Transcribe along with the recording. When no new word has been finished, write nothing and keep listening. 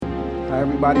How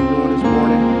everybody doing this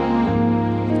morning?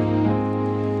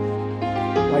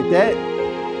 Like that?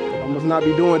 I must not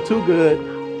be doing too good.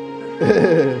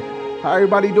 How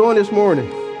everybody doing this morning?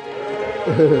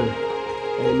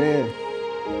 Amen.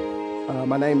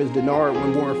 My name is Denard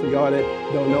Winborn, for y'all that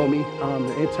don't know me. I'm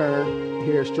the intern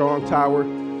here at Strong Tower.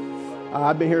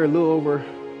 I've been here a little over,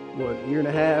 a year and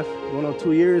a half, going on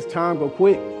 2 years. Time go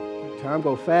quick. Time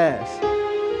go fast.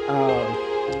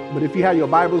 But if you have your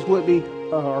Bibles with me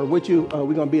or with you,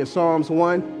 we're going to be in Psalms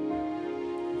 1.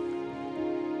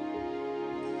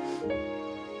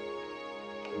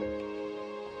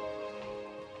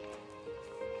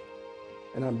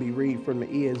 And I'll be reading from the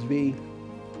ESV.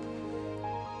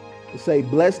 It say,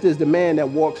 "Blessed is the man that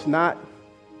walks not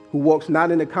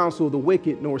in the counsel of the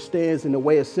wicked, nor stands in the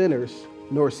way of sinners,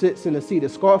 nor sits in the seat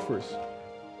of scoffers.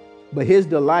 But his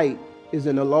delight is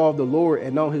in the law of the Lord,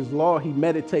 and on his law he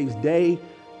meditates day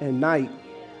and night.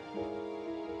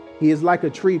 He is like a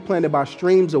tree planted by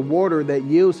streams of water that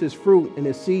yields his fruit in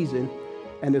its season,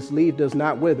 and its leaf does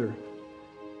not wither.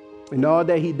 In all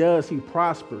that he does, he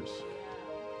prospers.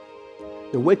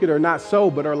 The wicked are not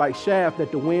so, but are like chaff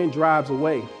that the wind drives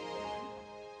away.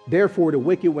 Therefore, the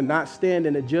wicked will not stand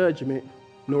in the judgment,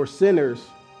 nor sinners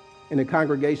in the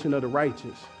congregation of the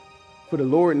righteous. For the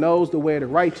Lord knows the way of the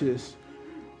righteous,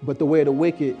 but the way of the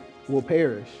wicked will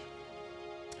perish."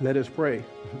 Let us pray.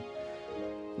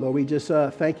 Lord, we just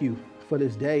thank you for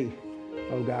this day,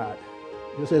 oh God.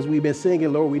 Just as we've been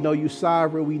singing, Lord, we know you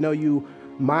sovereign, we know you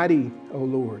mighty, oh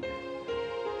Lord.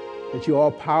 That you are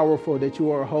all powerful, that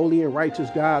you are a holy and righteous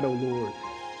God, oh Lord.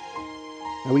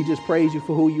 And we just praise you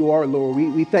for who you are, Lord.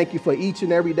 We thank you for each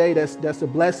and every day. That's a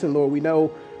blessing, Lord. We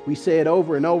know we say it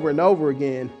over and over and over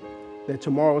again that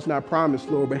tomorrow is not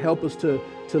promised, Lord, but help us to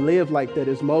live like that.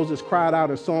 As Moses cried out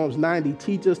in Psalms 90,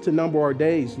 teach us to number our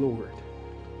days, Lord.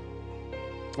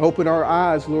 Open our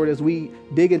eyes, Lord, as we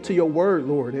dig into your word,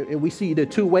 Lord, and we see the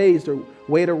two ways, the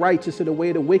way of the righteous and the way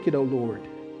of the wicked, oh Lord.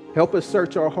 Help us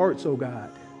search our hearts, oh God.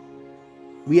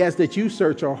 We ask that you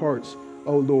search our hearts,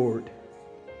 oh Lord,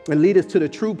 and lead us to the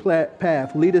true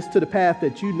path. Lead us to the path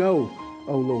that you know,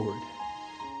 oh Lord.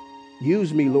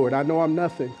 Use me, Lord. I know I'm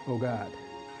nothing, oh God.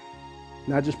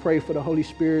 And I just pray for the Holy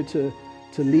Spirit to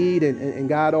lead and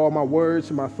guide all my words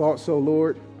and my thoughts, oh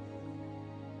Lord.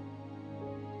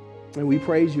 And we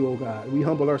praise you, oh God. We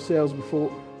humble ourselves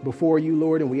before you,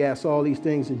 Lord, and we ask all these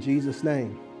things in Jesus'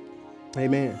 name.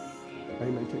 Amen.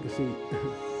 Amen. Take a seat.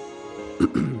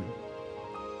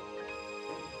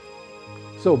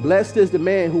 So blessed is the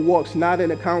man who walks not in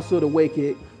the counsel of the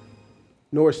wicked,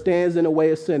 nor stands in the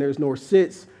way of sinners, nor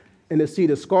sits in the seat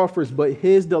of scoffers, but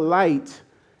his delight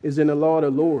is in the law of the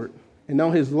Lord. And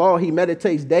on his law he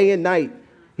meditates day and night.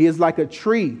 He is like a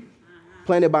tree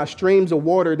planted by streams of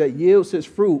water that yields his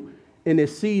fruit in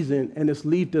its season, and its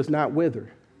leaf does not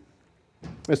wither.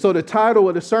 And so the title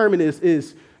of the sermon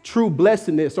is True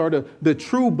Blessedness, or the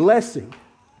true blessing.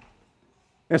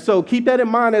 And so keep that in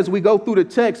mind as we go through the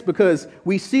text, because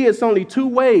we see it's only two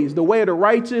ways, the way of the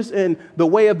righteous and the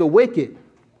way of the wicked.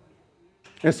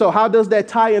 And so how does that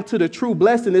tie into the true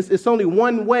blessing? It's only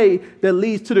one way that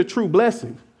leads to the true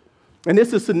blessing. And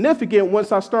this is significant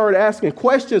once I started asking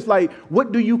questions like,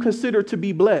 what do you consider to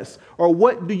be blessed? Or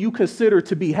what do you consider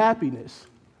to be happiness?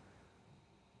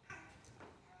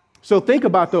 So think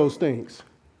about those things.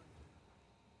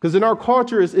 Because in our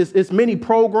culture, it's many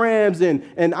programs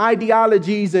and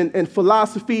ideologies and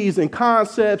philosophies and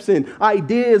concepts and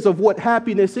ideas of what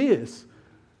happiness is.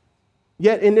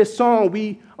 Yet in this song,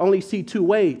 we only see two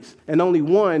ways, and only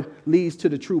one leads to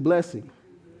the true blessing.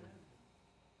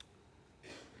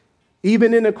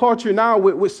 Even in the culture now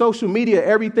with social media,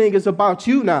 everything is about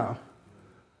you now.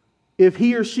 If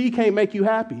he or she can't make you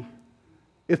happy,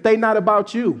 if they not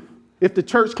about you, if the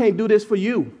church can't do this for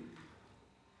you,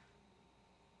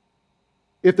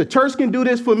 if the church can do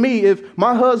this for me, if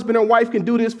my husband and wife can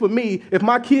do this for me, if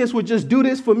my kids would just do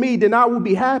this for me, then I will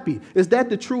be happy. Is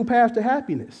that the true path to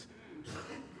happiness?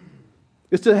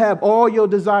 It's to have all your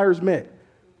desires met.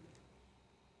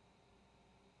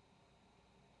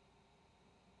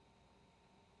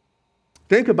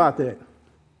 Think about that.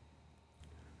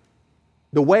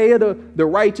 The way of the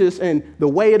righteous and the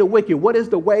way of the wicked. What is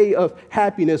the way of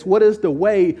happiness? What is the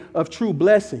way of true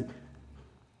blessing?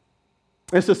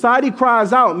 And society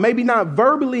cries out, maybe not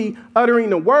verbally uttering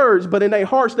the words, but in their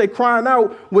hearts they crying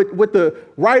out with the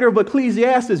writer of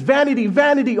Ecclesiastes, vanity,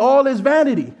 vanity, all is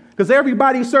vanity. Because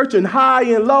everybody's searching high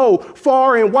and low,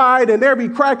 far and wide, and every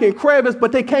crack and crevice,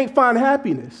 but they can't find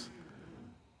happiness.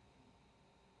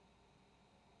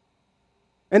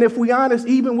 And if we're honest,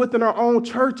 even within our own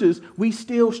churches, we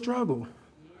still struggle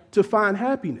to find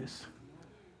happiness.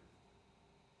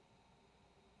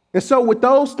 And so with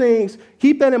those things,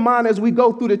 keep that in mind as we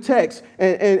go through the text.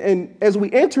 And as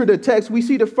we enter the text, we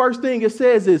see the first thing it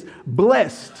says is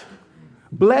blessed.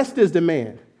 Blessed is the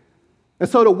man. And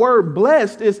so the word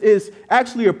blessed is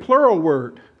actually a plural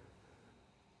word.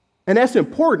 And that's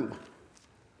important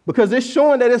because it's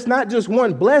showing that it's not just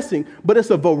one blessing, but it's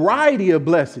a variety of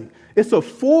blessing. It's a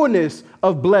fullness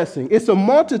of blessing. It's a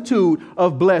multitude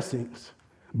of blessings.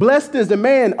 Blessed is the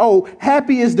man, oh,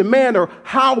 happy is the man, or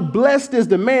how blessed is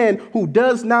the man who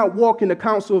does not walk in the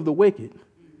counsel of the wicked.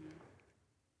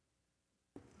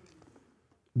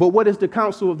 But what is the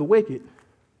counsel of the wicked?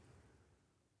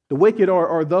 The wicked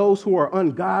are those who are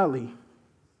ungodly,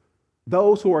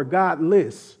 those who are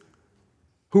godless,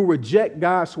 who reject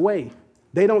God's way.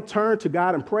 They don't turn to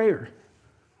God in prayer.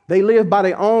 They live by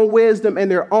their own wisdom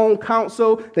and their own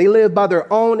counsel. They live by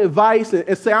their own advice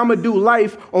and say, I'm going to do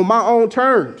life on my own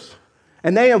terms.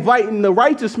 And they inviting the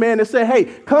righteous man to say, hey,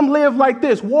 come live like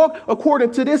this. Walk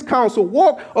according to this counsel.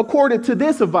 Walk according to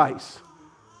this advice.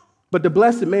 But the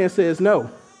blessed man says no.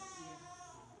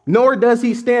 Nor does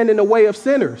he stand in the way of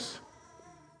sinners.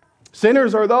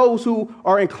 Sinners are those who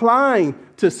are inclined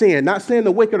to sin. Not saying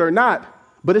the wicked are not,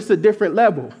 but it's a different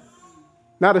level.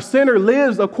 Now, the sinner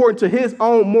lives according to his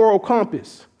own moral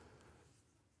compass.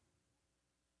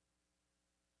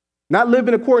 Not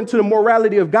living according to the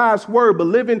morality of God's word, but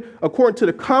living according to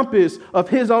the compass of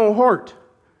his own heart.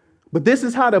 But this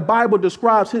is how the Bible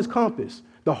describes his compass.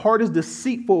 The heart is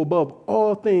deceitful above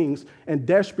all things and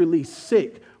desperately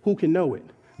sick. Who can know it?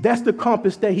 That's the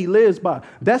compass that he lives by.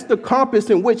 That's the compass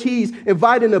in which he's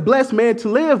inviting the blessed man to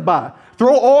live by.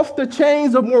 Throw off the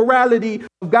chains of morality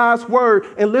of God's word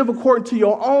and live according to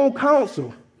your own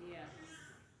counsel. Yeah.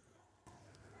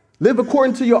 Live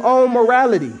according to your own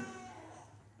morality.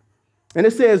 And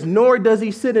it says, nor does he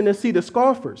sit in the seat of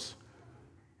scoffers.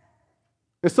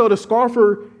 And so the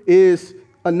scoffer is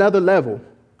another level.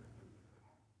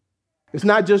 It's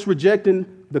not just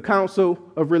rejecting the counsel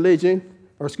of religion,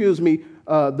 or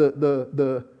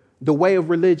the way of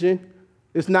religion.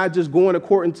 It's not just going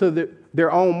according to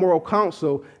their own moral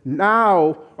counsel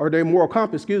now, or their moral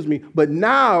compass, but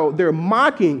now they're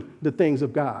mocking the things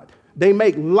of God. They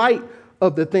make light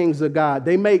of the things of God.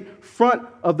 They make front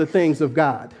of the things of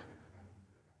God.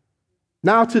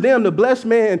 Now to them, the blessed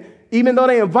man, even though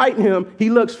they invite him, he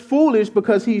looks foolish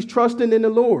because he's trusting in the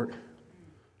Lord.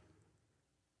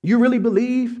 You really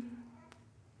believe?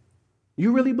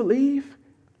 You really believe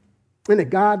in a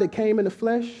God that came in the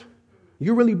flesh?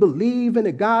 You really believe in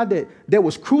a God that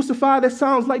was crucified? That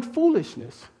sounds like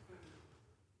foolishness.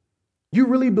 You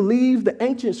really believe the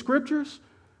ancient scriptures?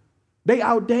 They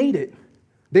outdated.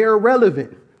 They're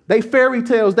irrelevant. They fairy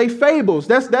tales. They fables.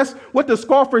 That's what the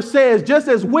scoffer says. Just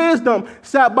as wisdom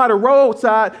sat by the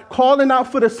roadside calling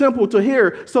out for the simple to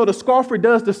hear, so the scoffer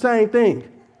does the same thing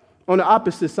on the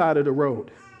opposite side of the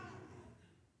road.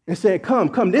 And said,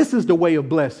 come, this is the way of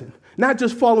blessing. Not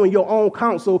just following your own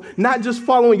counsel, not just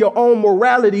following your own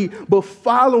morality, but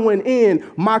following in,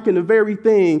 mocking the very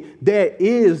thing that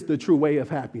is the true way of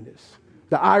happiness.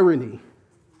 The irony.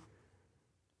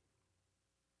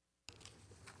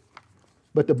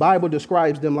 But the Bible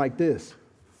describes them like this.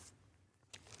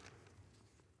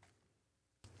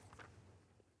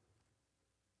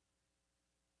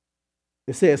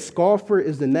 It says, scoffer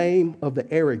is the name of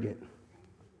the arrogant,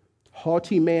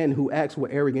 haughty man who acts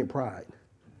with arrogant pride.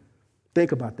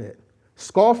 Think about that.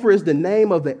 Scoffer is the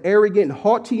name of the arrogant,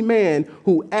 haughty man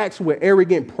who acts with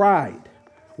arrogant pride.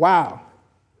 Wow.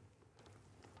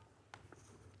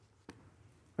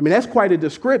 I mean, that's quite a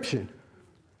description.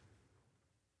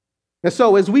 And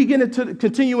so as we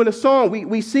continue in the song,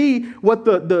 we see what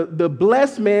the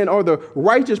blessed man or the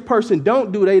righteous person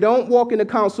don't do. They don't walk in the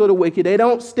counsel of the wicked. They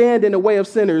don't stand in the way of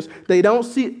sinners. They don't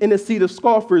sit in the seat of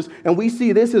scoffers. And we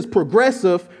see this is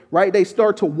progressive, right? They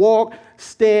start to walk,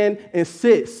 stand, and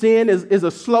sit. Sin is a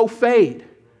slow fade.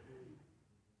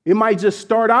 It might just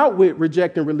start out with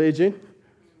rejecting religion.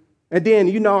 And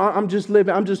then, I'm just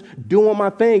living, I'm just doing my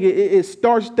thing. It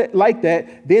starts like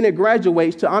that. Then it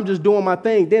graduates to I'm just doing my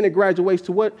thing. Then it graduates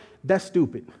to what? That's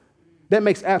stupid. That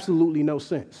makes absolutely no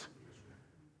sense.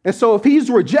 And so if he's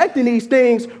rejecting these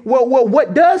things, well,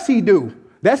 what does he do?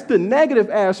 That's the negative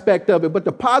aspect of it. But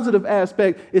the positive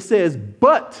aspect, it says,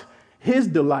 but his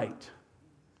delight.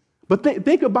 But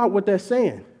think about what that's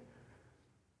saying.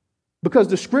 Because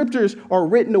the scriptures are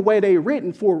written the way they're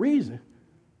written for a reason.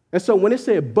 And so when it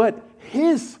said, but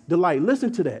his delight, listen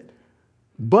to that.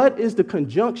 But is the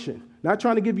conjunction. Not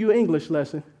trying to give you an English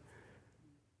lesson,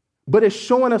 but it's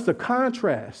showing us a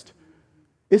contrast.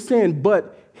 It's saying,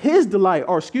 but his delight,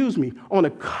 on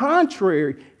the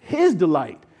contrary, his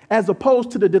delight, as opposed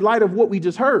to the delight of what we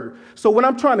just heard. So what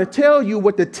I'm trying to tell you,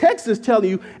 what the text is telling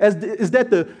you, is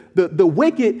that the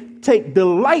wicked take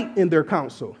delight in their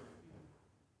counsel.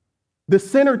 The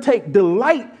sinner take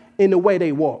delight in the way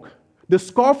they walk. The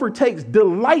scoffer takes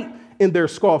delight in their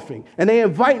scoffing. And they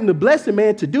inviting the blessed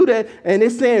man to do that. And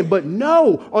it's saying, but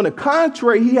no, on the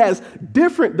contrary, he has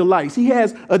different delights. He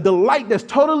has a delight that's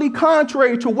totally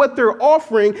contrary to what they're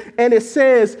offering. And it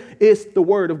says it's the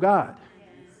word of God.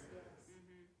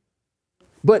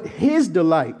 But his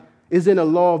delight is in the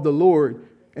law of the Lord.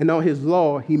 And on his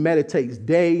law, he meditates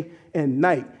day and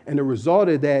night. And the result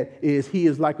of that is he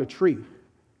is like a tree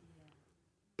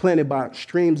planted by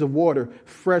streams of water,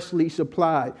 freshly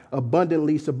supplied,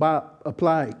 abundantly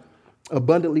applied,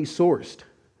 abundantly sourced.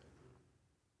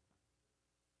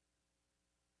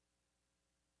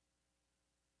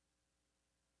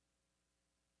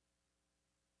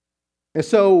 And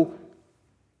so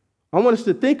I want us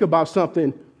to think about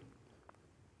something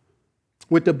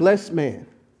with the blessed man,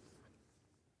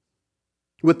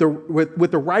 with the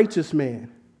righteous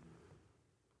man.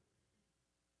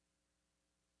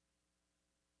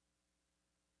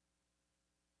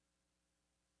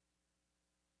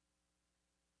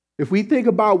 If we think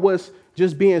about what's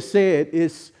just being said,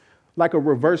 it's like a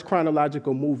reverse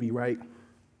chronological movie, right?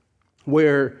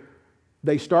 Where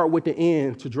they start with the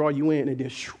end to draw you in and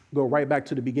then go right back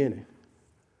to the beginning,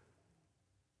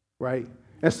 right?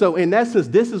 And so in essence,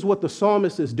 this is what the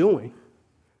psalmist is doing.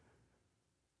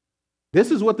 This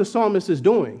is what the psalmist is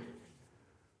doing.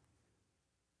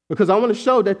 Because I want to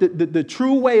show that the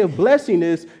true way of blessing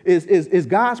is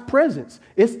God's presence.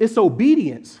 It's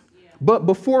obedience. But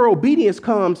before obedience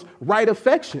comes right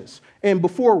affections. And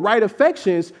before right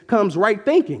affections comes right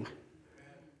thinking.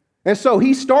 And so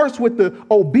he starts with the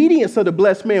obedience of the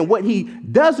blessed man, what he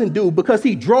doesn't do, because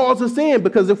he draws us in.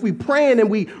 Because if we praying and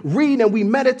we read and we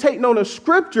meditating on the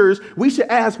scriptures, we should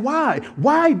ask why.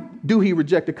 Why do he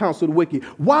reject the counsel of the wicked?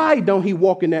 Why don't he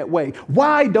walk in that way?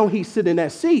 Why don't he sit in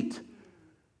that seat?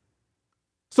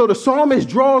 So the psalmist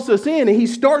draws us in and he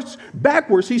starts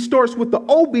backwards. He starts with the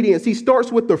obedience. He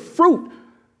starts with the fruit.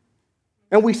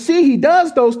 And we see he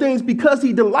does those things because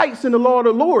he delights in the law of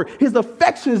the Lord. His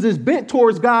affections is bent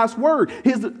towards God's word.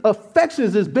 His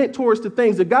affections is bent towards the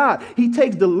things of God. He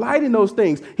takes delight in those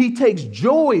things. He takes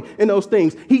joy in those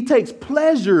things. He takes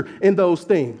pleasure in those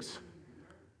things.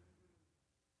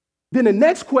 Then the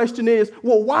next question is,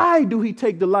 well, why do he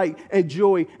take delight and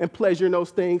joy and pleasure in those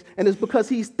things? And it's because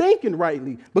he's thinking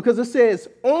rightly. Because it says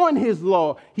on his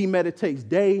law, he meditates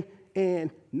day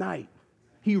and night.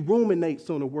 He ruminates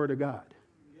on the word of God.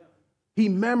 He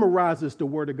memorizes the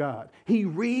word of God. He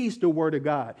reads the word of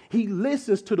God. He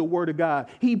listens to the word of God.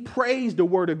 He prays the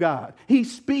word of God. He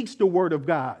speaks the word of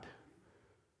God.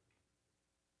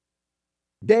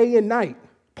 Day and night,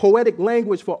 poetic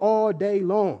language for all day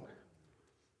long.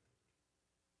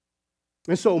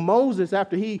 And so Moses,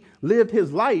 after he lived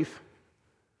his life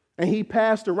and he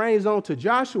passed the reins on to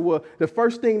Joshua, the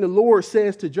first thing the Lord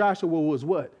says to Joshua was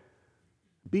what?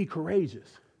 Be courageous.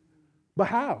 But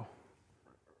how?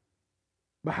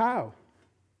 But how?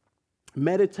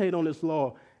 Meditate on this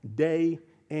law day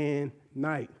and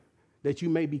night, that you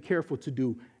may be careful to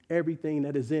do everything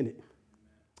that is in it,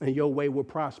 and your way will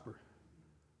prosper.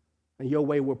 And your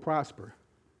way will prosper.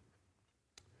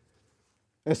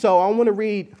 And so I want to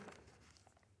read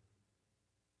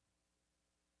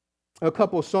a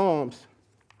couple of Psalms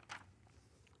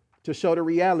to show the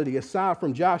reality, aside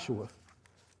from Joshua.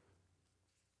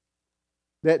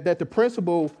 That the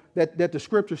principle that the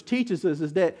scriptures teaches us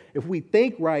is that if we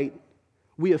think right,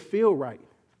 we'll feel right.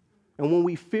 And when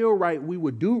we feel right, we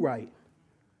will do right.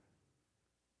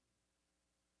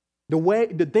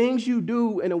 The things you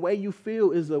do and the way you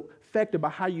feel is affected by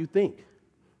how you think.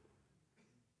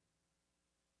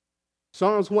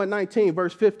 Psalms 119,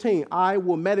 verse 15, I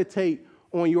will meditate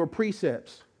on your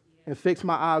precepts and fix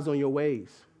my eyes on your ways.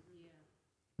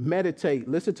 Meditate.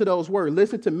 Listen to those words.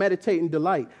 Listen to meditate and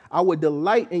delight. I would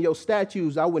delight in your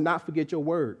statutes. I would not forget your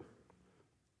word.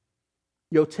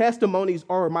 Your testimonies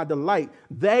are my delight.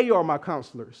 They are my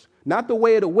counselors. Not the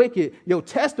way of the wicked. Your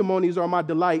testimonies are my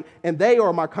delight, and they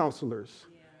are my counselors.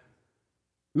 Yeah.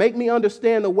 Make me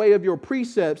understand the way of your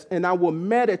precepts, and I will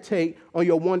meditate on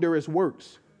your wondrous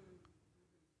works.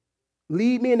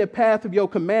 Lead me in the path of your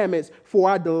commandments, for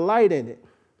I delight in it.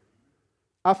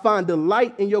 I find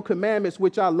delight in your commandments,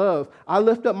 which I love. I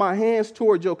lift up my hands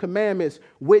toward your commandments,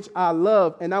 which I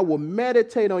love, and I will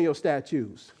meditate on your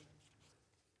statutes.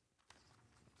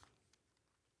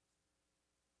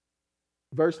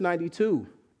 Verse 92,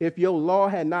 if your law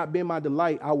had not been my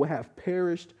delight, I would have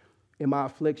perished in my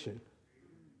affliction.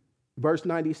 Verse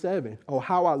 97, oh,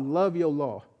 how I love your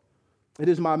law. It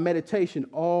is my meditation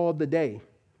all the day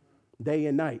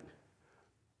and night.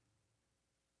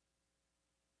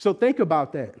 So think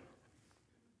about that.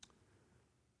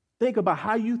 Think about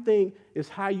how you think is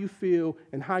how you feel,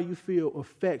 and how you feel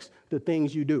affects the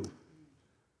things you do,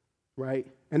 right?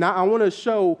 And I want to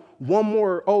show one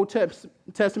more Old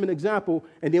Testament example,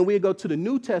 and then we'll go to the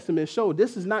New Testament and show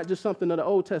this is not just something of the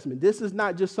Old Testament. This is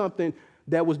not just something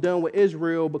that was done with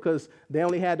Israel because they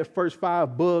only had the first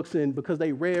 5 books and because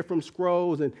they read from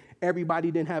scrolls and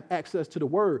everybody didn't have access to the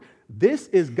word. This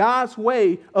is God's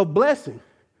way of blessing,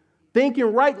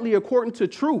 thinking rightly according to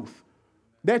truth.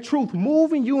 That truth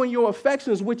moving you in your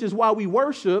affections, which is why we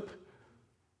worship,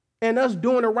 and us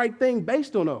doing the right thing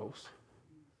based on those.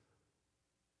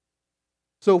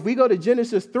 So if we go to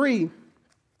Genesis 3,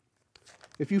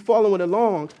 if you're following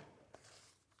along,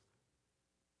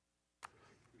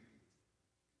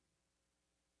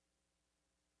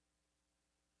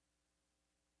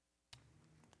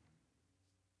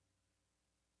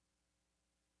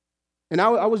 and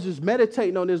I was just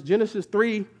meditating on this. Genesis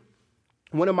 3,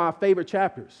 one of my favorite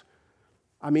chapters.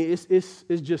 I mean, it's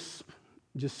just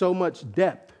so much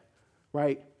depth,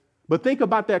 right? But think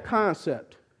about that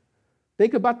concept.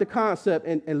 Think about the concept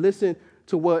and listen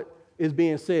to what is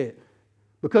being said.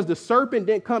 Because the serpent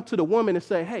didn't come to the woman and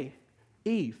say, hey,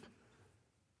 Eve,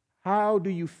 how do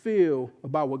you feel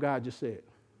about what God just said?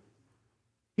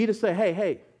 He just said,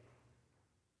 hey,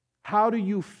 how do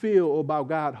you feel about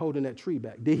God holding that tree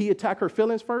back? Did he attack her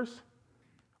feelings first?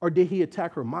 Or did he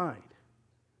attack her mind?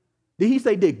 Did he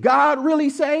say, did God really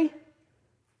say?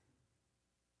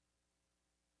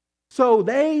 So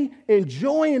they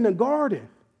enjoying the garden.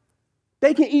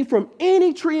 They can eat from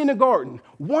any tree in the garden.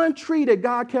 One tree that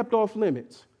God kept off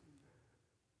limits.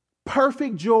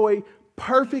 Perfect joy,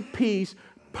 perfect peace,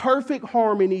 perfect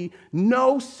harmony,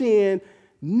 no sin,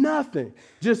 nothing.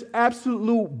 Just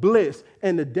absolute bliss.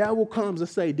 And the devil comes and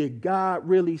say, did God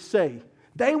really say?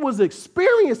 They was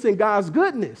experiencing God's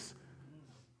goodness.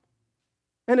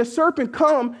 And the serpent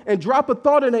come and drop a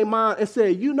thought in their mind and say,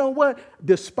 you know what?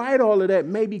 Despite all of that,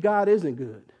 maybe God isn't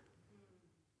good.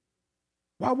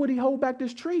 Why would he hold back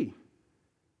this tree?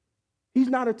 He's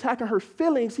not attacking her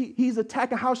feelings. He's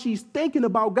attacking how she's thinking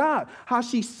about God, how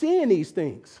she's seeing these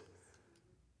things.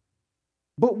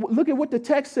 But look at what the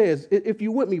text says, if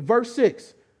you're with me, verse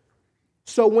 6.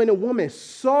 So when a woman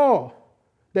saw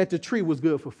that the tree was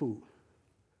good for food.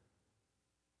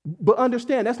 But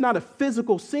understand, that's not a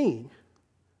physical scene.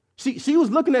 She was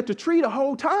looking at the tree the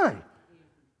whole time.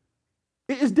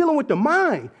 It's dealing with the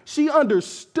mind. She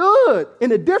understood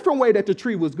in a different way that the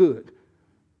tree was good.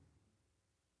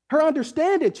 Her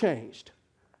understanding changed.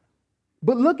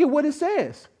 But look at what it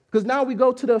says. Because now we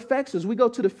go to the affections, we go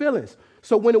to the feelings.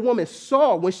 So when a woman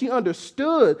saw, when she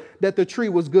understood that the tree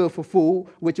was good for food,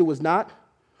 which it was not,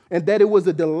 and that it was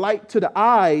a delight to the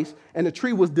eyes, and the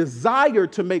tree was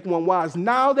desired to make one wise.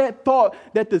 Now that thought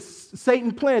that the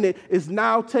Satan planted is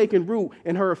now taking root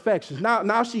in her affections.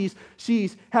 Now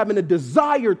she's having a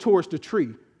desire towards the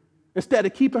tree instead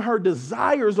of keeping her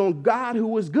desires on God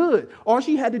who is good. All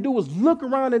she had to do was look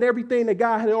around at everything that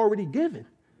God had already given.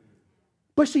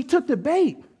 But she took the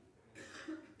bait.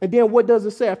 And then what does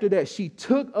it say after that? She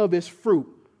took of its fruit.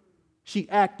 She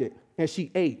acted and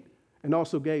she ate and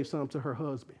also gave some to her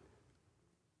husband.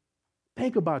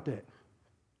 Think about that.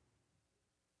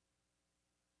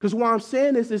 Because what I'm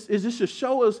saying is just to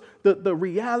show us the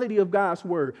reality of God's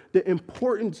word, the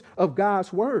importance of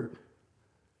God's word.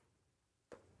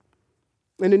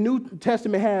 And the New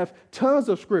Testament have tons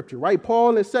of scripture, right?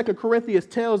 Paul in 2 Corinthians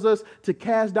tells us to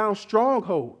cast down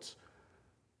strongholds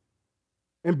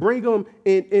and bring them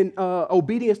in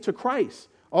obedience to Christ.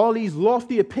 All these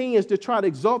lofty opinions to try to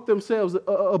exalt themselves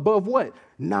above what?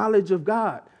 Knowledge of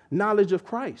God, knowledge of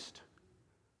Christ.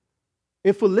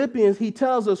 In Philippians, he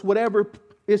tells us whatever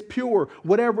is pure,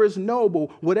 whatever is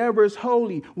noble, whatever is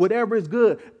holy, whatever is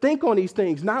good. Think on these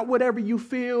things, not whatever you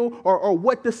feel or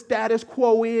what the status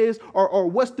quo is or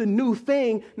what's the new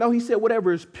thing. No, he said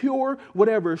whatever is pure,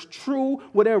 whatever is true,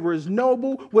 whatever is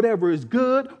noble, whatever is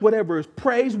good, whatever is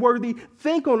praiseworthy.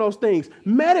 Think on those things.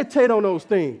 Meditate on those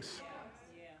things.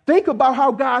 Think about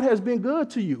how God has been good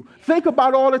to you. Think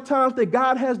about all the times that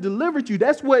God has delivered you.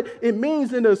 That's what it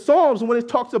means in the Psalms when it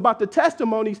talks about the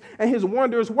testimonies and his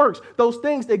wondrous works. Those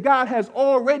things that God has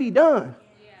already done.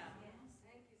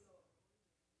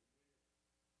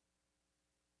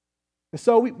 And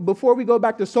so before we go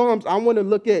back to Psalms, I want to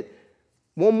look at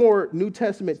one more New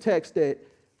Testament text that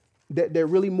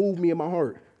really moved me in my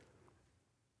heart.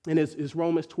 And it's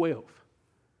Romans 12.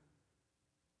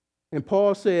 And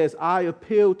Paul says, I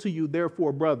appeal to you,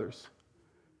 therefore, brothers,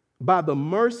 by the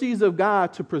mercies of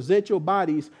God to present your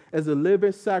bodies as a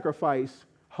living sacrifice,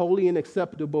 holy and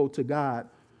acceptable to God,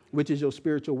 which is your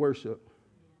spiritual worship.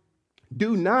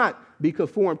 Do not be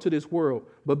conformed to this world,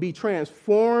 but be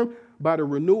transformed by the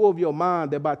renewal of your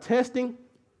mind, that by testing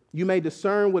you may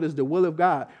discern what is the will of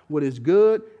God, what is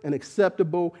good and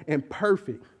acceptable and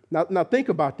perfect. Now think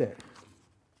about that.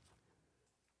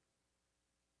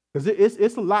 Because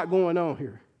it's a lot going on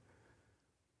here.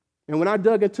 And when I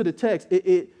dug into the text,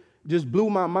 it just blew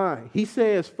my mind. He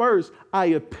says, first, I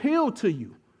appeal to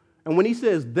you. And when he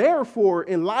says, therefore,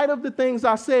 in light of the things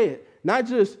I said, not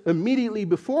just immediately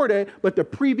before that, but the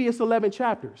previous 11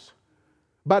 chapters,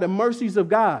 by the mercies of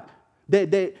God,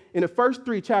 that in the first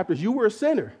 3 chapters, you were a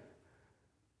sinner,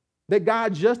 that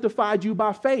God justified you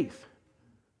by faith,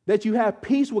 that you have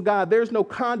peace with God. There's no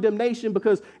condemnation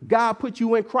because God put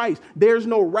you in Christ. There's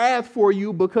no wrath for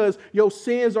you because your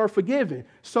sins are forgiven,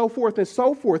 so forth and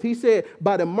so forth. He said,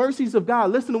 by the mercies of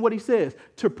God, listen to what he says,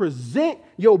 to present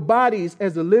your bodies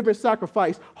as a living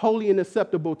sacrifice, holy and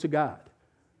acceptable to God.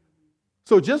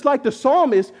 So just like the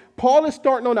psalmist, Paul is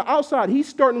starting on the outside. He's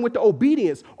starting with the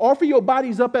obedience. Offer your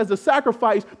bodies up as a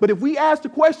sacrifice. But if we ask the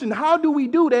question, how do we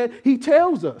do that? He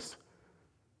tells us.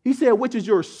 He said, which is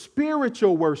your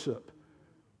spiritual worship.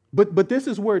 But this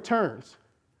is where it turns.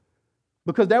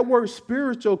 Because that word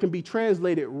spiritual can be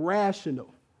translated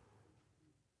rational.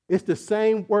 It's the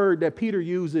same word that Peter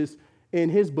uses in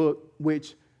his book,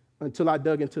 which until I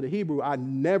dug into the Hebrew, I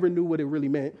never knew what it really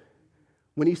meant.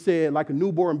 When he said, like a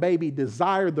newborn baby,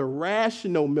 desire the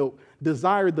rational milk,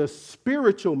 desire the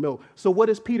spiritual milk. So what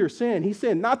is Peter saying? He's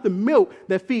saying not the milk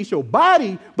that feeds your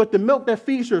body, but the milk that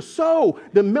feeds your soul,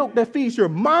 the milk that feeds your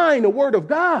mind, the word of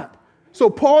God. So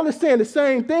Paul is saying the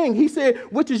same thing. He said,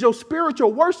 which is your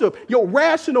spiritual worship, your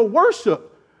rational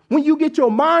worship. When you get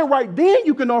your mind right, then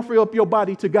you can offer up your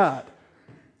body to God.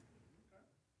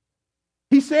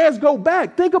 He says, go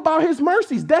back. Think about his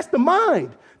mercies. That's the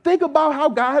mind. Think about how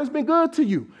God has been good to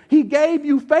you. He gave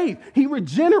you faith. He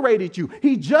regenerated you.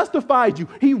 He justified you.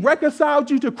 He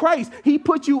reconciled you to Christ. He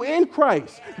put you in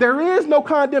Christ. There is no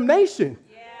condemnation.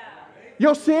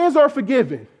 Your sins are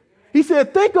forgiven. He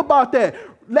said, think about that.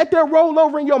 Let that roll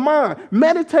over in your mind.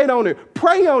 Meditate on it.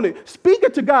 Pray on it. Speak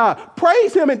it to God.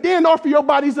 Praise him and then offer your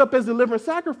bodies up as a living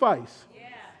sacrifice.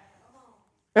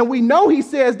 And we know he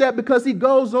says that because he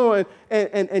goes on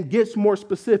and gets more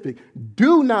specific.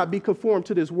 Do not be conformed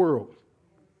to this world.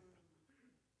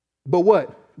 But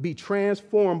what? Be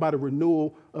transformed by the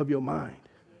renewal of your mind.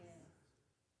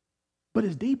 But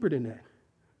it's deeper than that.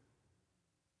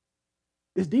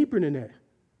 It's deeper than that.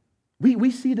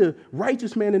 We see the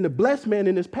righteous man and the blessed man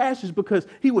in this passage because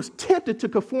he was tempted to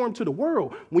conform to the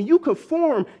world. When you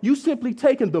conform, you simply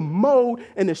taking the mold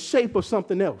and the shape of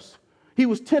something else. He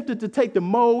was tempted to take the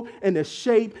mold and the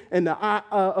shape and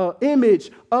the image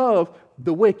of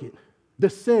the wicked, the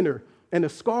sinner, and the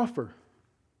scoffer.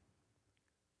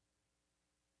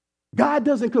 God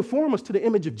doesn't conform us to the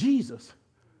image of Jesus.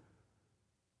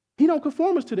 He don't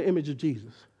conform us to the image of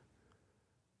Jesus.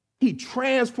 He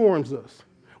transforms us.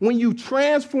 When you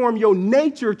transform, your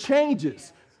nature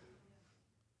changes.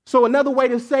 So another way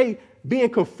to say being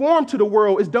conformed to the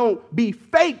world is don't be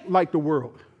fake like the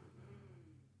world.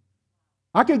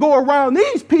 I can go around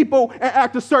these people and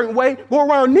act a certain way, go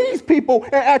around these people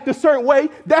and act a certain way.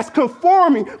 That's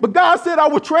conforming. But God said, I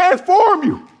will transform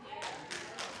you.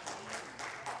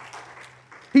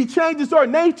 He changes our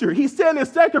nature. He said in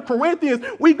 2 Corinthians,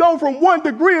 we go from one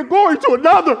degree of glory to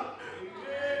another.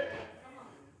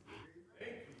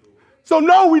 So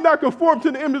no, we're not conformed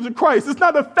to the image of Christ. It's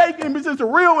not a fake image, it's a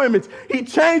real image. He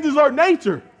changes our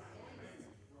nature.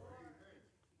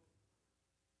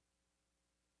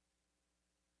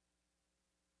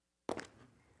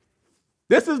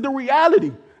 This is the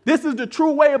reality. This is the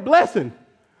true way of blessing.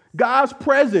 God's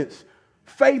presence,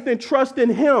 faith and trust in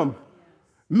him,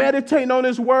 meditating on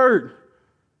his word,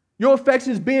 your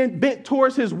affections being bent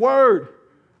towards his word,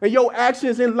 and your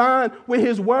actions in line with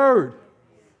his word.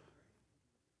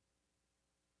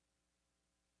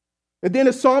 And then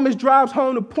the psalmist drives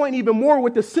home the point even more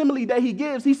with the simile that he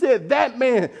gives. He said, that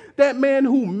man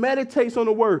who meditates on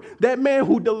the word, that man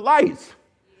who delights,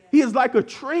 he is like a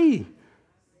tree.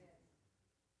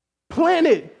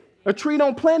 Planted. A tree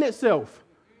don't plant itself.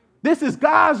 This is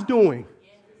God's doing.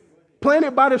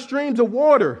 Planted by the streams of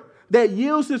water that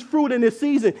yields his fruit in his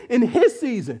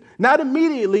season, not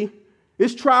immediately.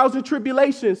 It's trials and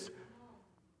tribulations.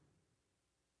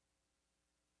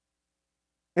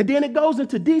 And then it goes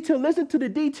into detail. Listen to the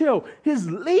detail. His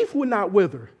leaf will not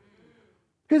wither.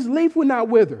 His leaf will not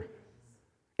wither.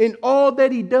 In all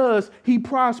that he does, he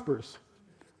prospers.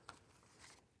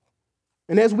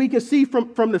 And as we can see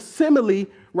from the simile,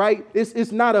 right,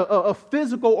 it's not a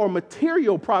physical or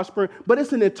material prospering, but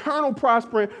it's an eternal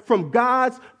prospering from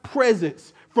God's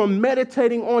presence, from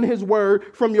meditating on his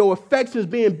word, from your affections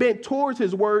being bent towards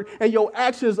his word, and your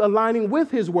actions aligning with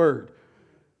his word.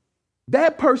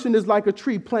 That person is like a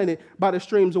tree planted by the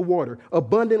streams of water,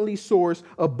 abundantly sourced,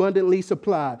 abundantly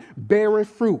supplied, bearing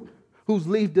fruit, whose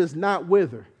leaf does not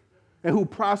wither, and who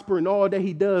prosper in all that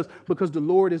he does because the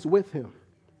Lord is with him.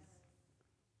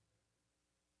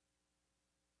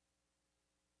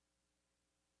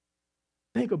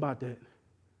 Think about that.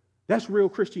 That's real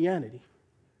Christianity.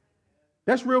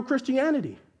 That's real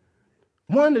Christianity.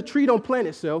 One, the tree don't plant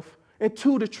itself, and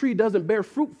two, the tree doesn't bear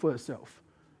fruit for itself.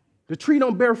 The tree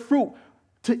don't bear fruit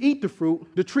to eat the fruit.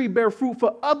 The tree bear fruit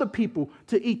for other people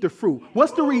to eat the fruit.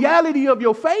 What's the reality of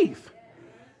your faith?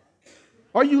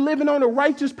 Are you living on a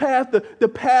righteous path, the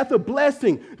path of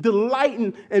blessing,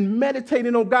 delighting and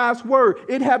meditating on God's word,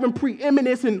 it having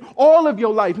preeminence in all of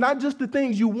your life, not just the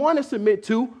things you want to submit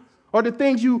to or the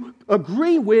things you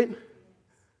agree with,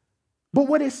 but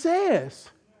what it says?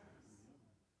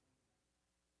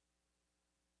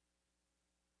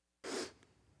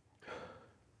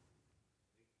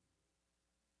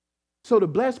 So the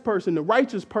blessed person, the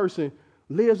righteous person,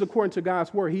 lives according to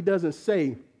God's word. He doesn't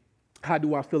say, how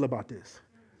do I feel about this?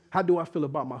 How do I feel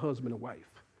about my husband and wife?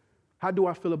 How do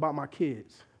I feel about my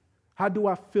kids? How do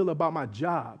I feel about my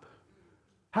job?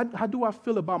 How do I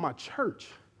feel about my church?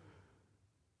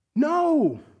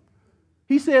 No.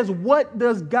 He says, what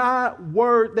does God's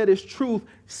word that is truth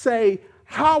say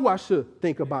how I should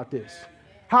think about this?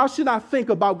 How should I think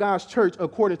about God's church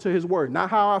according to his word? Not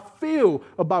how I feel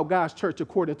about God's church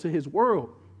according to his word.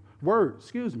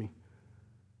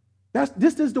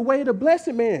 This is the way of the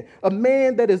blessed man, a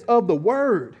man that is of the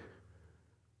word.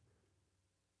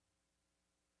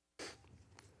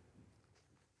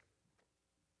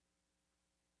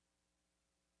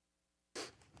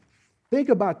 Think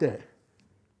about that.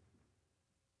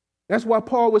 That's why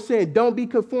Paul was saying, don't be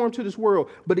conformed to this world.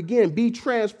 But again, be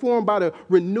transformed by the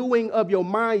renewing of your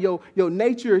mind, your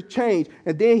nature change.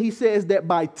 And then he says that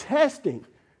by testing,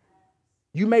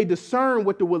 you may discern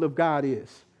what the will of God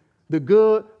is. The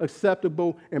good,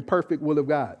 acceptable, and perfect will of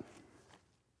God.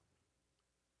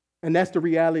 And that's the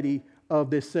reality of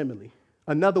this simile.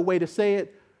 Another way to say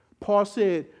it, Paul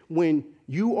said, when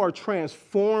you are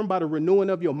transformed by the renewing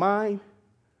of your mind,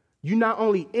 you're not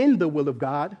only in the will of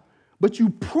God, but you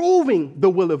proving the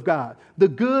will of God, the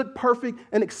good, perfect,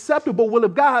 and acceptable will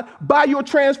of God by your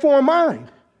transformed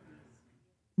mind.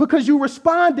 Because you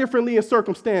respond differently in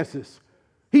circumstances.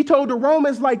 He told the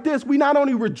Romans like this, we not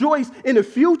only rejoice in the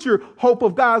future hope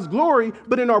of God's glory,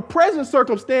 but in our present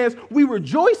circumstance, we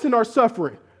rejoice in our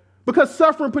suffering. Because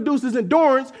suffering produces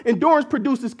endurance, endurance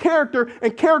produces character,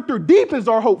 and character deepens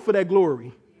our hope for that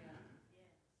glory.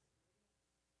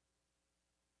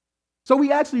 So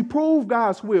we actually prove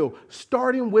God's will,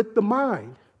 starting with the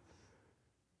mind.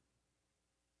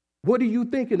 What are you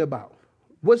thinking about?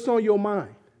 What's on your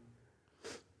mind?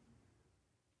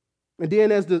 And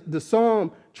then as the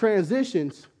psalm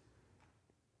transitions,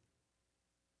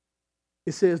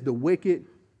 it says the wicked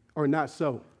are not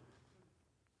so.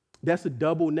 That's a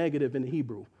double negative in the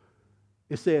Hebrew.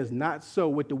 It says not so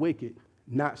with the wicked,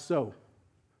 not so.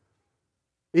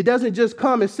 It doesn't just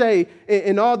come and say,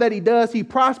 in all that he does, he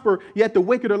prosper, yet the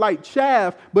wicked are like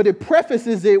chaff, but it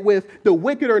prefaces it with the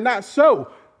wicked are not so.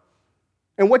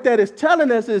 And what that is telling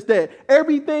us is that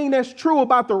everything that's true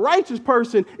about the righteous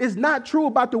person is not true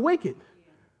about the wicked.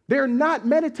 They're not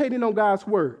meditating on God's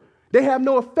word. They have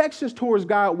no affections towards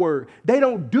God's word. They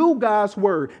don't do God's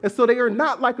word. And so they are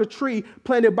not like a tree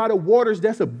planted by the waters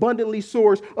that's abundantly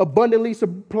sourced, abundantly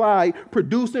supplied,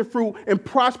 producing fruit and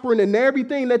prospering in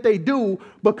everything that they do.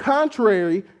 But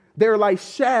contrary, they're like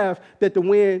chaff that the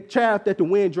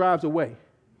wind drives away.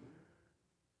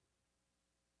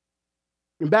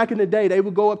 And back in the day, they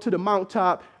would go up to the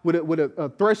mountaintop with a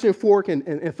threshing fork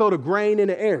and throw the grain in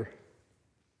the air.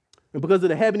 And because of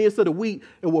the heaviness of the wheat,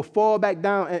 it will fall back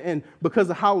down. And because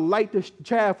of how light the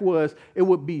chaff was, it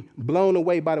would be blown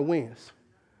away by the winds.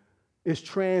 It's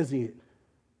transient.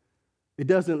 It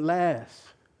doesn't last.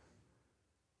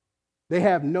 They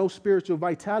have no spiritual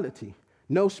vitality,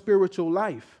 no spiritual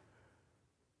life.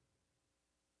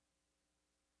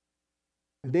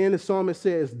 And then the psalmist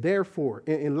says, therefore,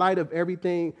 in light of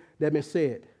everything that's been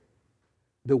said,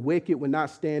 the wicked will not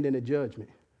stand in the judgment.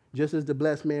 Just as the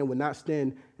blessed man would not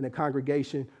stand in the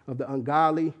congregation of the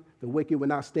ungodly, the wicked would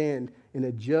not stand in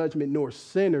the judgment, nor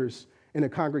sinners in the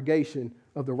congregation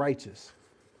of the righteous.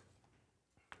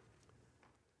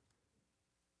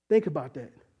 Think about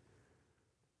that.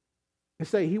 And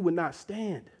say he would not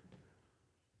stand.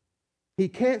 He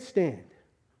can't stand.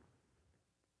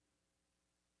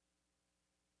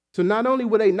 So not only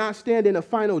will they not stand in a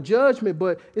final judgment,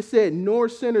 but it said, nor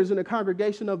sinners in the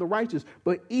congregation of the righteous,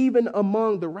 but even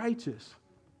among the righteous.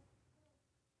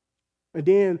 And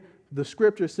then the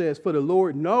scripture says, for the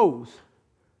Lord knows,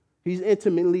 he's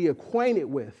intimately acquainted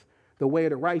with the way of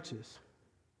the righteous.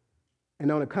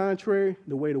 And on the contrary,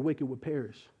 the way of the wicked will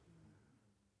perish.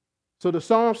 So the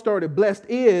psalm started, blessed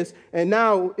is, and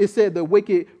now it said the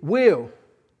wicked will.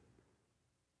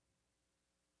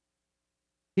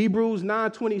 Hebrews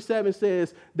 9:27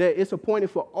 says that it's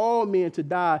appointed for all men to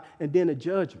die and then a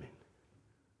judgment.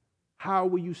 How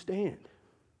will you stand?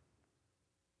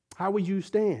 How will you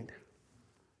stand?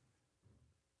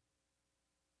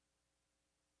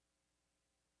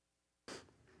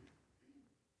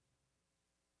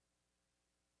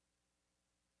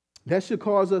 That should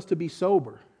cause us to be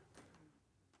sober.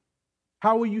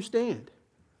 How will you stand?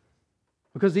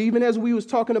 Because even as we was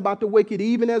talking about the wicked,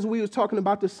 even as we was talking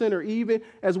about the sinner, even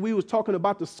as we was talking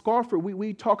about the scoffer,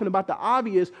 we talking about the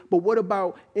obvious, but what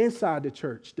about inside the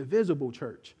church, the visible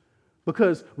church?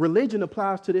 Because religion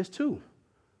applies to this too.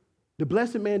 The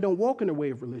blessed man don't walk in the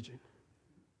way of religion.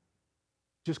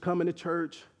 Just coming to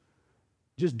church,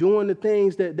 just doing the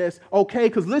things that's okay.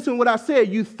 Because listen what I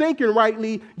said, you thinking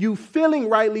rightly, you feeling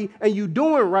rightly, and you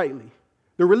doing rightly.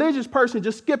 The religious person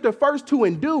just skipped the first two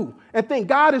and do and think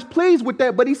God is pleased with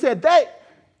that. But he said that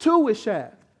too is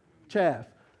chaff.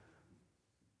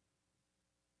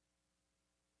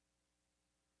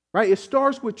 Right? It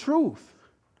starts with truth.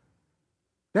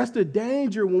 That's the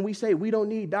danger when we say we don't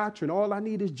need doctrine. All I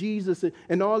need is Jesus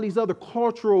and all these other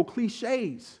cultural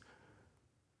cliches.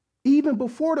 Even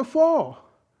before the fall,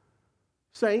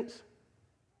 saints,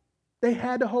 they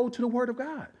had to hold to the word of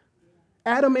God.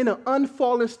 Adam in an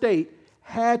unfallen state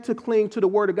had to cling to the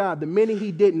word of God. The minute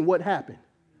he didn't, what happened?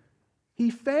 He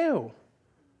fell.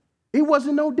 It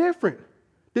wasn't no different.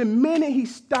 The minute he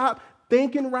stopped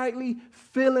thinking rightly,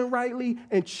 feeling rightly,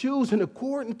 and choosing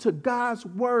according to God's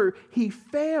word, he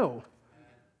fell.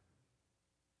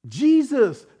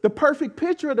 Jesus, the perfect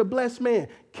picture of the blessed man,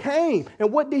 came.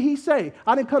 And what did he say?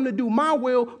 I didn't come to do my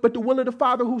will, but the will of the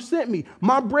Father who sent me.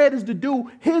 My bread is to do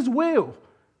his will.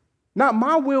 Not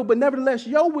my will, but nevertheless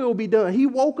your will be done. He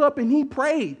woke up and he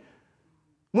prayed.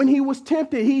 When he was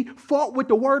tempted, he fought with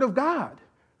the word of God.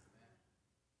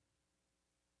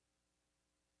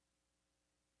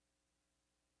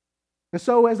 And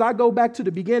so as I go back to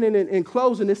the beginning and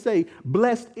closing and say,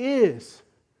 blessed is,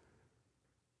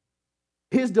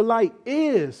 his delight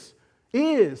is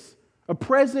a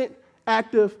present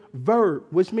active verb,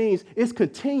 which means it's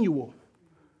continual.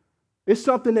 It's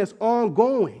something that's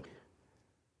ongoing.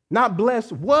 Not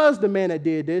blessed was the man that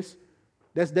did this.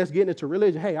 That's getting into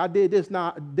religion. Hey, I did this.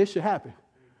 Now this should happen.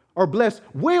 Or blessed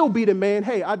will be the man.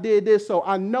 Hey, I did this, so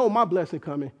I know my blessing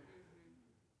coming.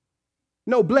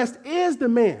 No, blessed is the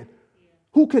man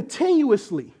who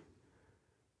continuously.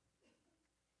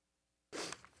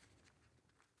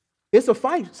 It's a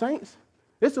fight, saints.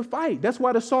 It's a fight. That's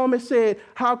why the psalmist said,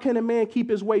 how can a man keep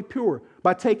his way pure?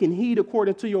 By taking heed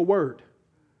according to your word.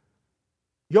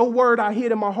 Your word I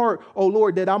hid in my heart, O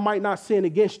Lord, that I might not sin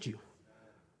against you.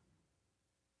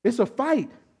 It's a fight.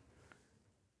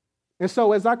 And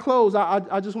so as I close,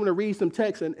 I just want to read some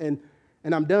text and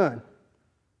I'm done.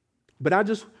 But I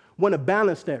just want to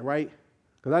balance that, right?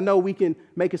 Because I know we can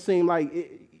make it seem like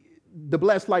the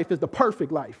blessed life is the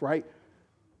perfect life, right?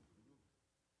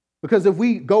 Because if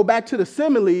we go back to the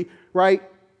simile, right,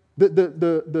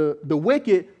 the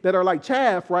wicked that are like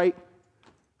chaff, right?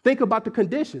 Think about the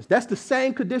conditions. That's the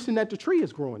same condition that the tree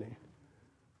is growing in.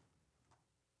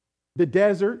 The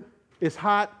desert is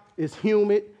hot, it's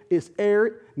humid, it's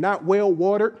arid, not well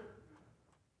watered.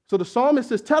 So the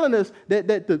psalmist is telling us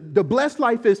that the blessed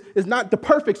life is not the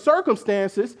perfect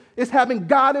circumstances. It's having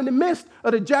God in the midst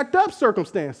of the jacked up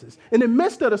circumstances, in the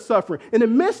midst of the suffering, in the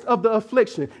midst of the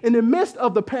affliction, in the midst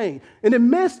of the pain, in the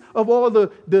midst of all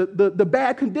the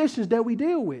bad conditions that we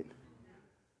deal with.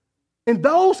 In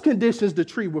those conditions, the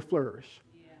tree will flourish.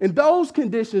 In those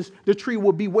conditions, the tree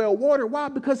will be well watered. Why?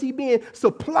 Because he's being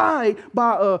supplied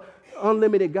by an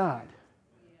unlimited God.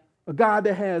 A God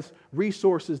that has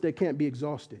resources that can't be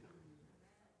exhausted.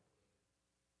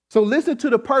 So listen to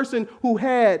the person who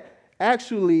had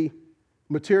actually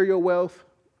material wealth,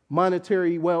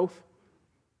 monetary wealth,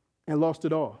 and lost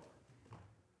it all.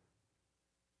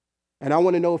 And I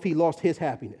want to know if he lost his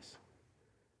happiness.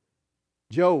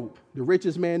 Job, the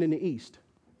richest man in the East.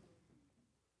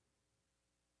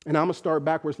 And I'm going to start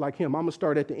backwards like him. I'm going to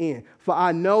start at the end. For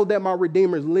I know that my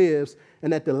Redeemer lives,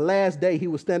 and at the last day he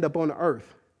will stand up on the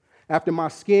earth. After my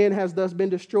skin has thus been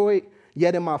destroyed,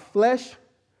 yet in my flesh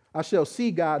I shall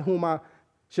see God whom I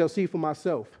shall see for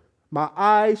myself. My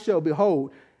eyes shall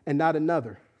behold and not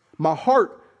another. My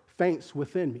heart faints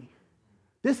within me.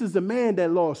 This is a man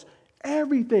that lost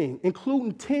everything,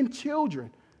 including 10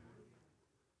 children.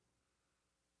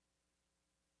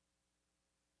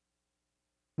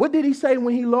 What did he say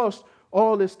when he lost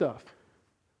all this stuff?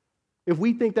 If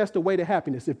we think that's the way to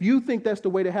happiness, if you think that's the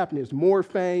way to happiness, more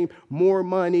fame, more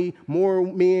money, more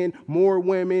men, more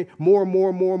women,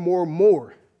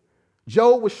 more.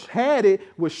 Job had it,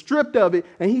 was stripped of it,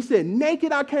 and he said,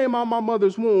 naked I came out of my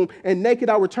mother's womb, and naked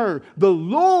I return. The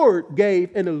Lord gave,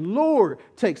 and the Lord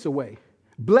takes away.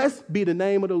 Blessed be the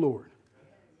name of the Lord.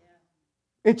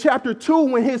 In chapter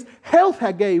 2, when his health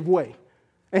had gave way,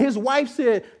 and his wife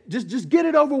said, just get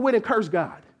it over with and curse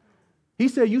God. He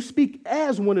said, you speak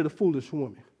as one of the foolish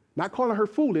women. Not calling her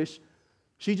foolish.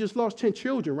 She just lost 10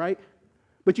 children, right?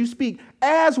 But you speak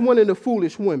as one of the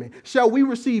foolish women. Shall we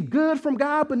receive good from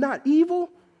God, but not evil?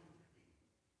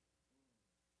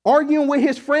 Arguing with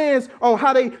his friends on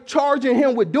how they charging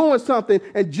him with doing something.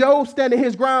 And Job standing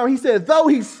his ground. He said, though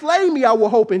he slay me, I will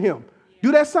hope in him.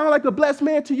 Do that sound like a blessed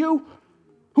man to you?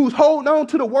 Who's holding on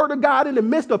to the word of God in the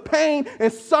midst of pain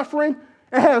and suffering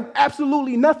and have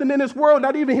absolutely nothing in this world,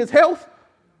 not even his health?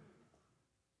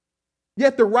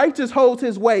 Yet the righteous holds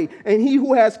his way, and he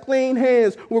who has clean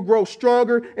hands will grow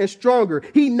stronger and stronger.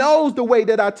 He knows the way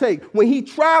that I take. When he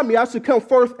tried me, I should come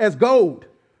forth as gold.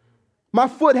 My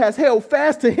foot has held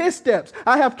fast to his steps.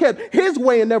 I have kept his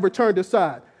way and never turned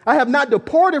aside. I have not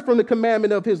departed from the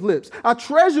commandment of his lips. I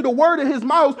treasure the word of his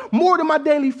mouth more than my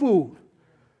daily food.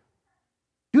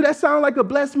 Do that sound like a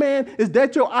blessed man? Is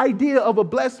that your idea of a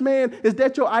blessed man? Is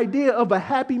that your idea of a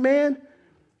happy man?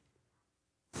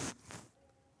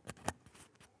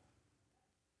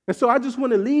 And so I just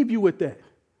want to leave you with that.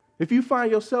 If you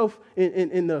find yourself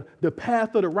in the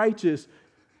path of the righteous,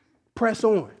 press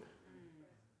on.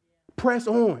 Press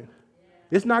on.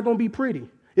 It's not going to be pretty.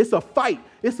 It's a fight.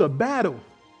 It's a battle.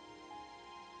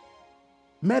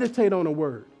 Meditate on the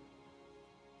word.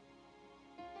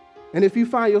 And if you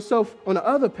find yourself on the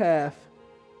other path,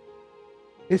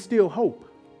 it's still hope.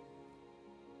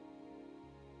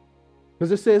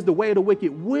 Because it says the way of the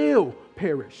wicked will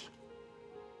perish.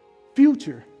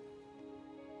 Future.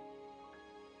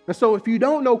 And so if you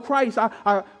don't know Christ,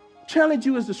 I challenge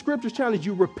you as the scriptures challenge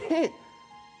you, repent.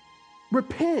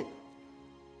 Repent.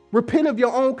 Repent of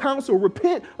your own counsel.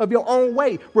 Repent of your own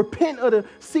way. Repent of the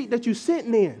seat that you're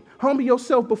sitting in. Humble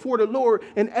yourself before the Lord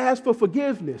and ask for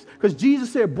forgiveness. Because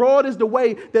Jesus said, broad is the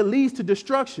way that leads to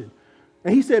destruction.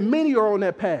 And he said, many are on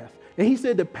that path. And he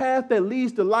said, the path that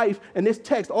leads to life, and this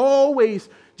text always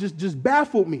just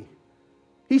baffled me.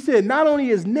 He said, not only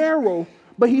is narrow,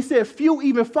 but he said, few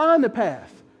even find the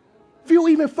path. Few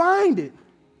even find it.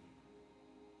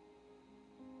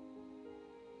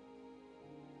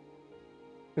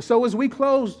 And so as we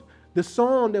close, the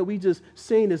song that we just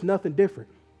sing is nothing different.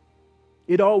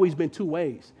 It always been two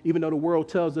ways, even though the world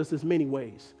tells us there's many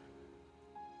ways.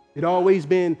 It always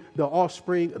been the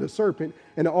offspring of the serpent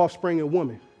and the offspring of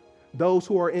woman. Those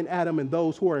who are in Adam and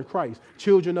those who are in Christ.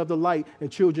 Children of the light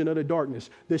and children of the darkness.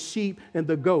 The sheep and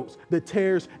the goats. The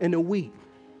tares and the wheat.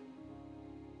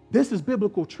 This is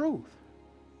biblical truth.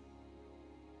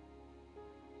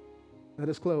 Let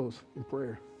us close in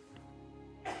prayer.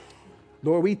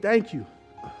 Lord, we thank you.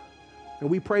 And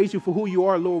we praise you for who you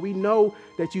are, Lord. We know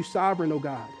that you're sovereign, oh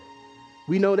God.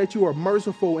 We know that you are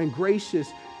merciful and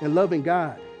gracious and loving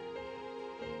God.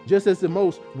 Just as the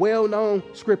most well-known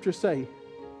scriptures say,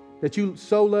 that you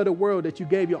so loved the world that you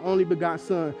gave your only begotten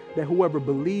Son, that whoever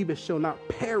believeth shall not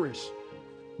perish,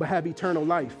 but have eternal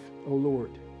life, O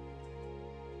Lord.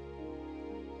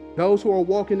 Those who are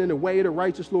walking in the way of the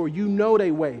righteous, Lord, you know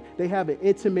their way. They have an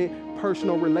intimate,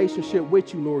 personal relationship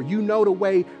with you, Lord. You know the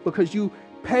way because you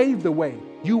paved the way.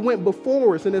 You went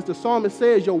before us. And as the psalmist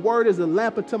says, your word is a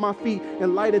lamp unto my feet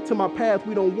and light unto my path.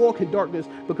 We don't walk in darkness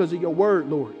because of your word,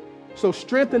 Lord. So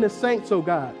strengthen the saints, O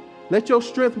God. Let your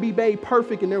strength be made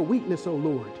perfect in their weakness, O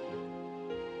Lord.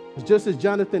 It's just as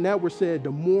Jonathan Edwards said,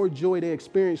 the more joy they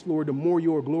experience, Lord, the more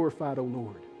you are glorified, O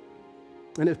Lord.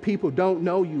 And if people don't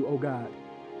know you, O God,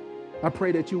 I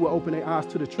pray that you will open their eyes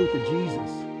to the truth of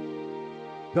Jesus.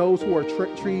 Those who are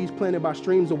trees planted by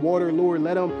streams of water, Lord,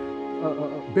 let them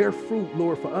bear fruit,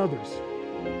 Lord, for others.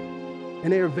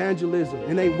 And their evangelism,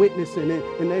 and their witnessing,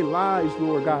 and their lives,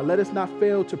 Lord God. Let us not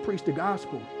fail to preach the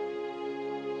gospel.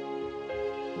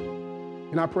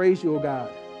 And I praise you, O God.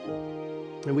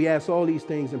 And we ask all these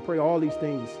things and pray all these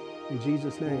things in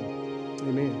Jesus' name.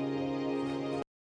 Amen.